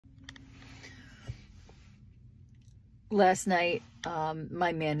Last night,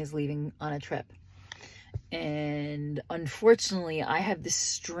 my man is leaving on a trip. And unfortunately, I have this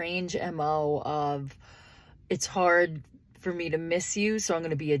strange MO of it's hard for me to miss you, so I'm going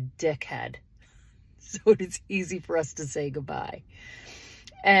to be a dickhead. So it's easy for us to say goodbye.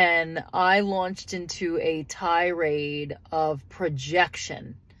 And I launched into a tirade of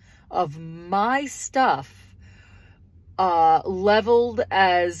projection of my stuff, leveled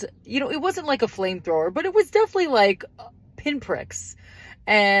as, it wasn't like a flamethrower, but it was definitely like pinpricks.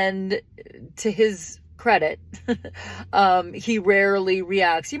 And to his credit, he rarely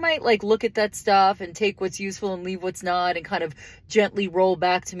reacts. He might like look at that stuff and take what's useful and leave what's not, and kind of gently roll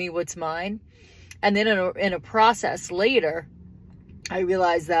back to me what's mine. And then in a process later, I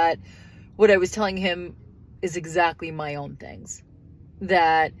realized that what I was telling him is exactly my own things.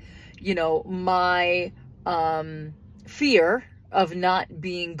 That, my fear of not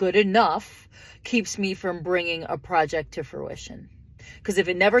being good enough keeps me from bringing a project to fruition. Because if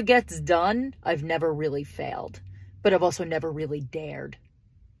it never gets done, I've never really failed, but I've also never really dared.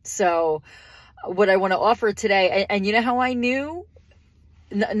 So what I want to offer today, and you know how I knew?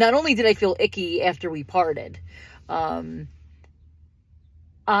 Not only did I feel icky after we parted, I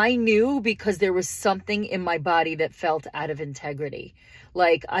knew because there was something in my body that felt out of integrity.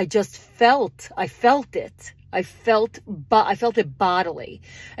 Like I felt it. I felt it bodily.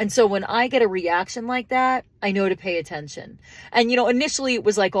 And so when I get a reaction like that, I know to pay attention. And, initially it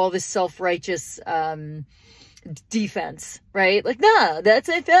was like all this self-righteous, defense, right? Like, no, that's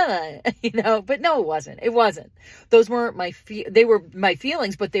it, but no, it wasn't. It wasn't. Those weren't they were my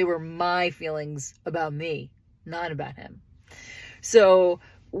feelings, but they were my feelings about me, not about him. So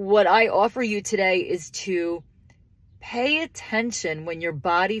what I offer you today is to pay attention when your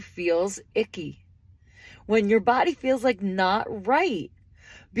body feels icky, when your body feels like not right,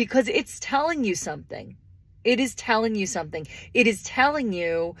 because it's telling you something. It is telling you something. It is telling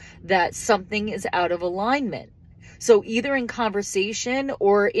you that something is out of alignment. So either in conversation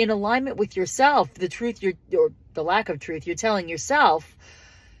or in alignment with yourself, the truth or the lack of truth you're telling yourself,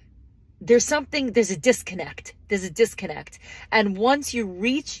 there's a disconnect. There's a disconnect. And once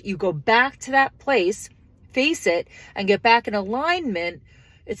you go back to that place, face it, and get back in alignment,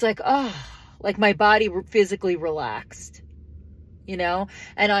 it's like, like my body physically relaxed,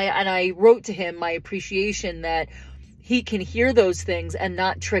 And I wrote to him my appreciation that he can hear those things and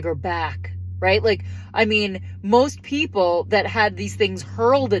not trigger back, right? Like, most people that had these things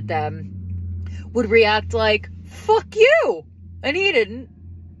hurled at them would react like, fuck you. And he didn't.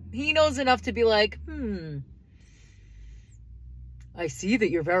 He knows enough to be like, I see that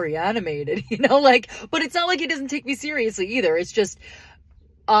you're very animated, but it's not like he doesn't take me seriously either. It's just,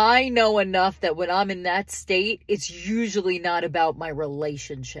 I know enough that when I'm in that state, it's usually not about my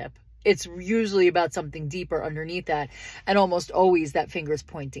relationship. It's usually about something deeper underneath that. And almost always that finger's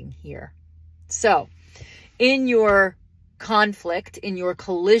pointing here. So in your conflict, in your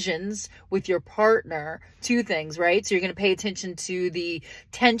collisions with your partner, two things, right? So you're going to pay attention to the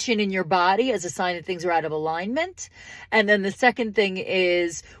tension in your body as a sign that things are out of alignment. And then the second thing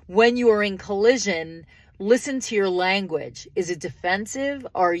is when you are in collision, listen to your language. Is it defensive?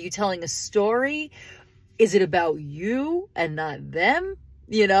 Are you telling a story? Is it about you and not them?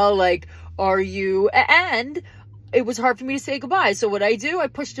 Are you, and it was hard for me to say goodbye. So what I do, I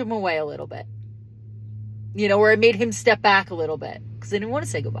pushed him away a little bit, where I made him step back a little bit because I didn't want to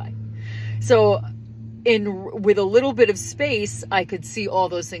say goodbye. So with a little bit of space, I could see all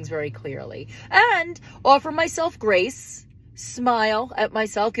those things very clearly and offer myself grace, smile at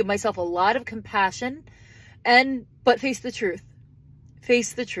myself, give myself a lot of compassion, but face the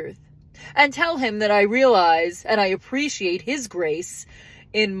truth, and tell him that I realize and I appreciate his grace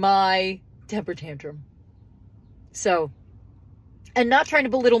in my temper tantrum. So, and not trying to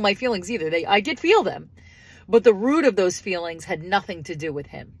belittle my feelings either. I did feel them, but the root of those feelings had nothing to do with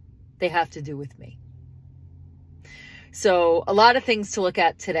him. They have to do with me. So a lot of things to look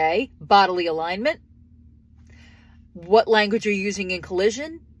at today: bodily alignment. What language are you using in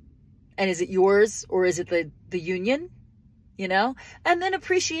collision? And is it yours or is it the union? And then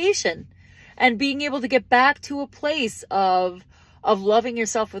appreciation and being able to get back to a place of loving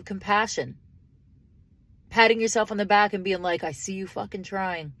yourself with compassion, patting yourself on the back and being like, I see you fucking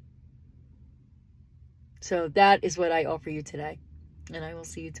trying. So that is what I offer you today. And I will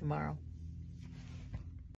see you tomorrow.